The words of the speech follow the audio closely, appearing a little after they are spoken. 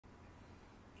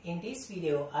In this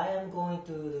video, I am going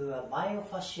to do a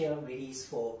myofascial release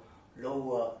for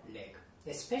lower leg.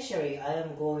 Especially, I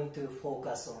am going to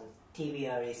focus on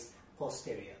tibialis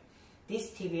posterior.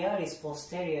 This tibialis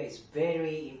posterior is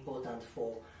very important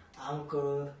for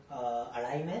ankle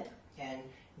alignment and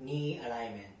knee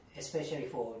alignment. Especially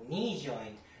for knee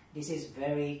joint, this is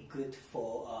very good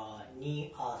for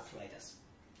knee arthritis.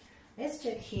 Let's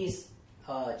check his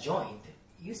joint.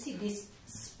 You see this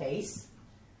space?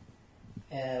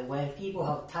 When people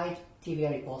have tight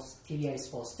tibialis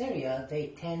posterior, they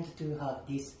tend to have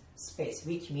this space,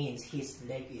 which means his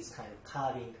leg is kind of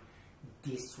curving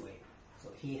this way. So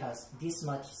he has this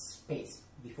much space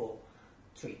before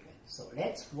treatment. So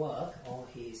let's work on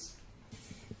his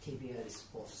tibialis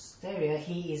posterior.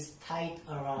 He is tight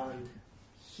around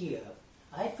here.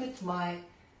 I put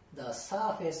the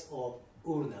surface of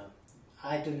ulna.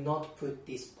 I do not put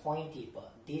this pointy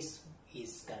part. This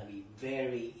is gonna be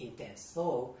very intense,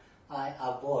 so I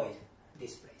avoid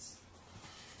this place.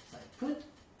 So I put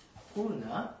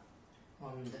ulna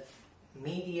on the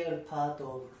medial part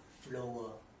of lower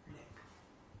leg.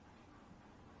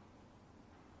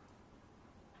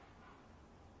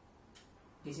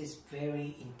 This is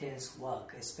very intense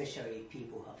work, especially if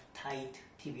people have tight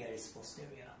tibialis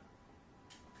posterior.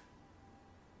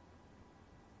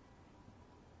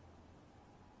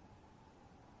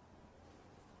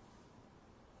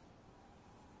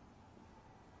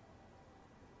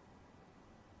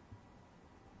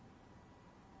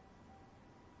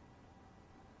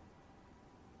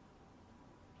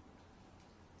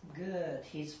 Good,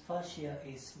 his fascia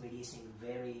is releasing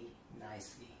very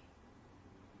nicely.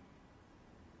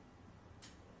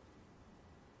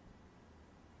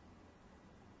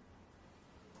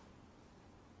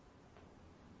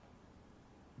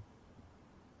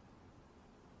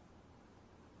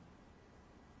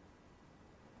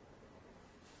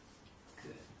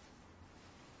 Good.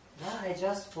 Now I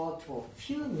just worked for a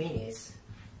few minutes.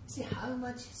 See how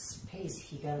much space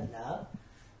he got now?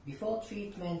 Before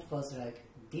treatment was like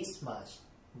this much.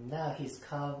 Now his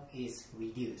curve is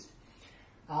reduced.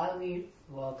 I will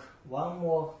work one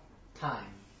more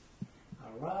time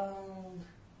around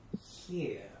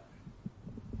here.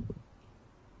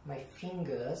 My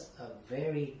fingers are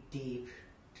very deep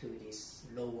to this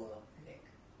lower leg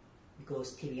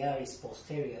because tibialis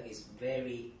posterior is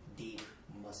very deep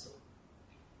muscle.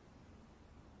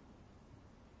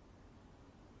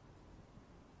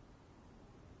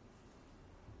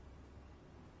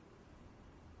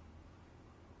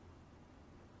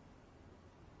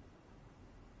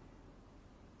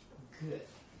 Good.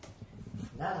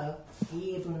 Now,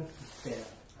 even better.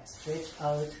 I stretch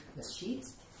out the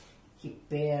sheets. He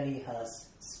barely has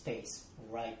space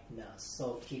right now.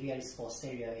 So, tibialis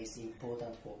posterior is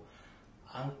important for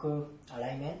ankle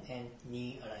alignment and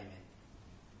knee alignment.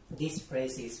 This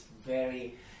place is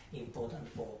very important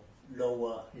for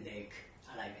lower leg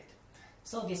alignment.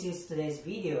 So, this is today's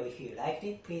video. If you liked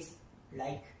it, please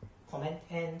like, comment,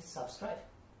 and subscribe.